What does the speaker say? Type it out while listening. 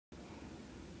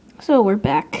So we're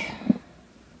back.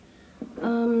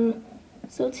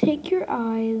 So take your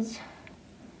eyes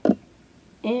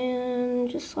and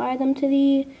just slide them to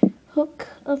the hook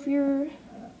of your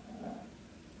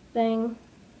thing.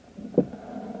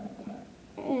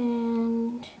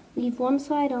 And leave one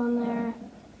side on there.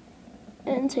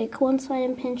 And take one side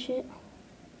and pinch it.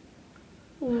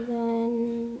 And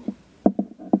then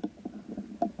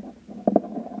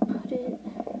put it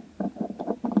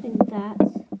like that.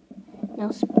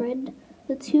 Now spread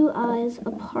the two eyes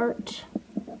apart.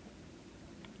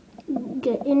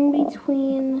 Get in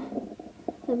between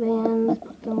the bands,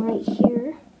 put them right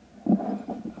here.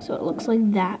 So it looks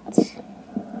like that.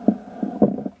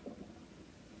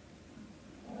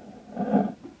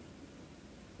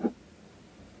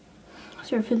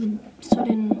 Sorry for the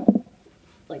sudden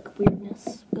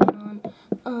weirdness going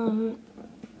on.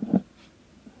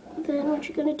 Then what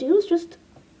you're gonna do is just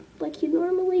like you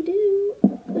normally do,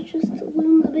 is just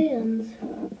loom the bands.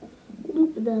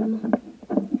 Loop them.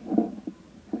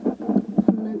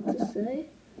 I meant to say.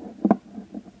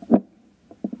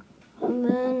 And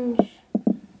then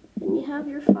you have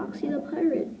your Foxy the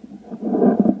Pirate.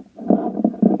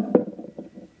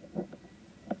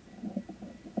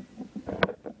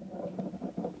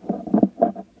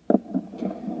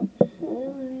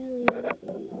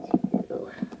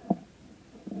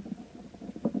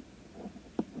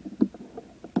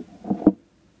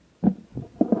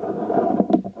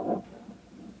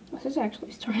 This is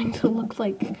actually starting to look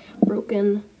like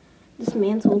broken,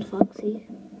 dismantled Foxy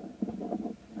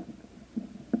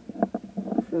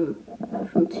from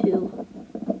 2.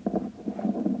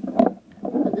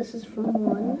 But this is from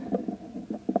 1.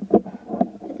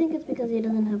 I think it's because he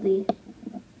doesn't have the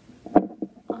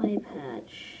eye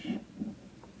patch.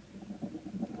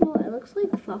 Oh, it looks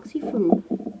like Foxy from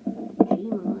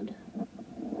Gmod.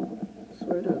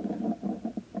 Sort of.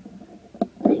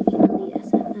 Like, you know, the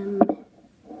SFM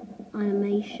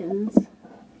animations.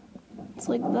 It's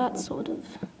like that sort of.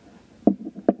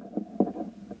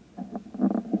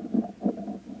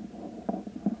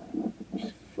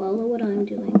 Just follow what I'm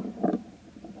doing.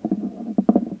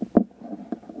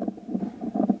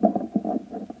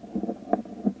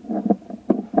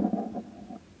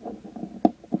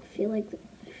 I feel like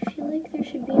there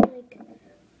should be like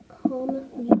calm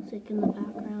music in the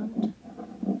background.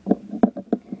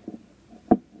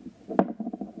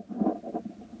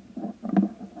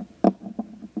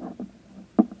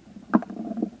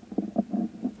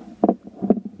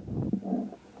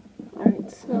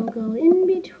 Alright, so go in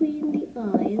between the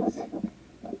eyes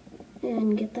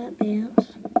and get that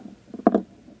band.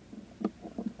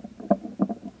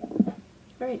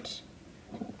 Alright,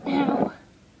 now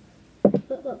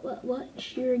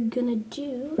what you're gonna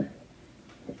do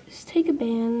is take a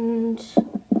band, stick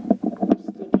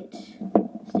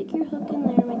your hook in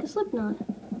there, make a slip knot.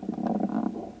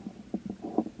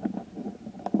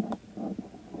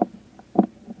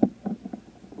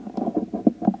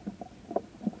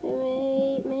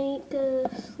 Make a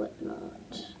slip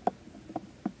knot.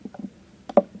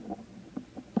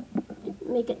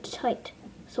 Make it tight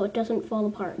so it doesn't fall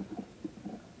apart.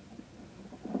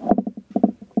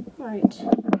 Alright,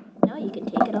 now you can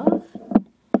take it off,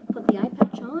 put the eye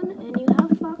patch on, and you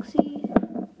have Foxy.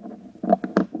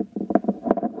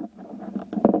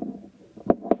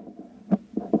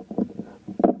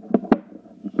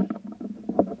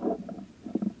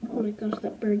 Oh my gosh,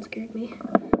 that bird scared me.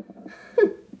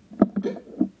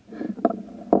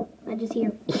 I just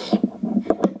hear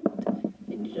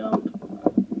and jump.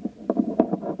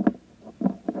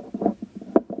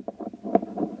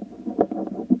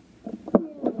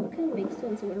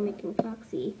 Since we're making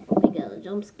Foxy, we get a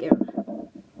jump scare.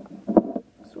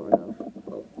 Sort of.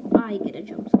 Well, I get a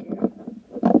jump scare.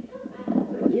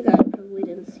 You guys probably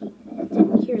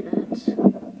didn't hear that.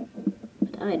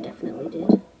 But I definitely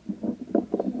did.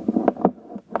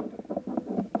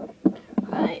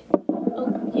 Alright.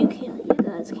 Oh, you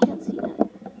guys can't see that.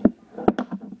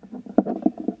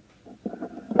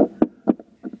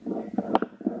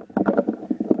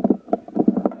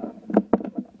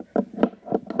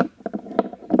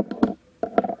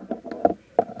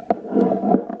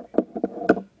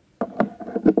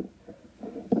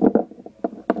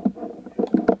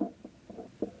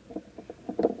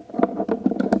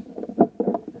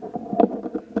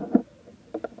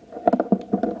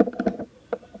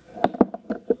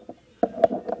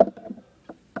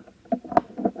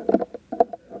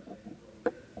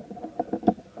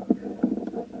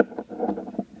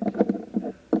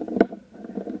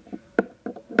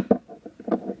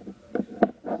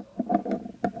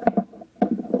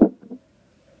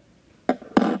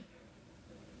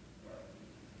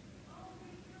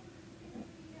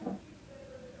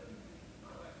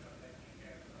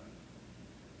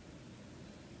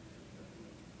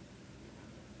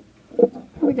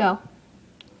 we go.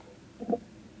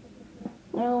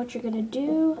 Now what you're gonna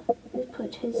do is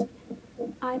put his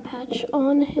eye patch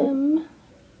on him.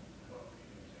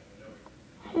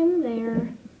 And there.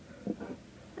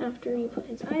 After you put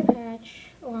his eye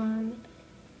patch on,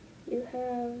 you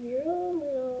have your own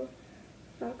little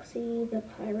Foxy the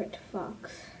Pirate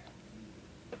Fox.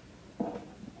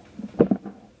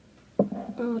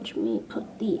 Watch me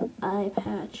put the eye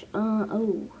patch on.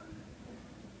 Oh.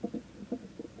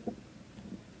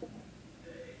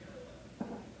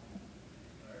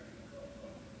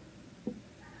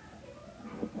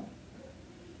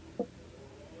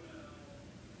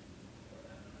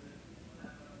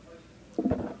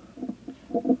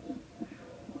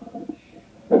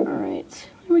 Alright,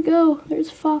 there we go. There's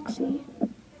Foxy.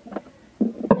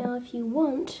 Now if you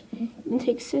want, you can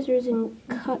take scissors and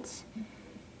cut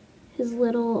his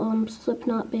little slip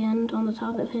knot band on the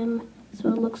top of him so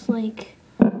it looks like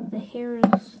the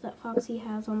hairs that Foxy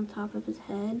has on the top of his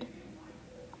head.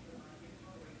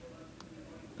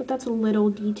 But that's a little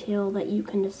detail that you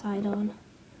can decide on.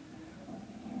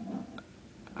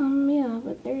 Yeah,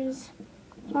 but there's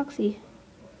Foxy.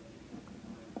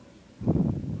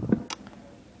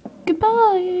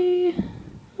 Goodbye!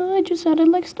 I just sounded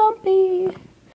like Stompy.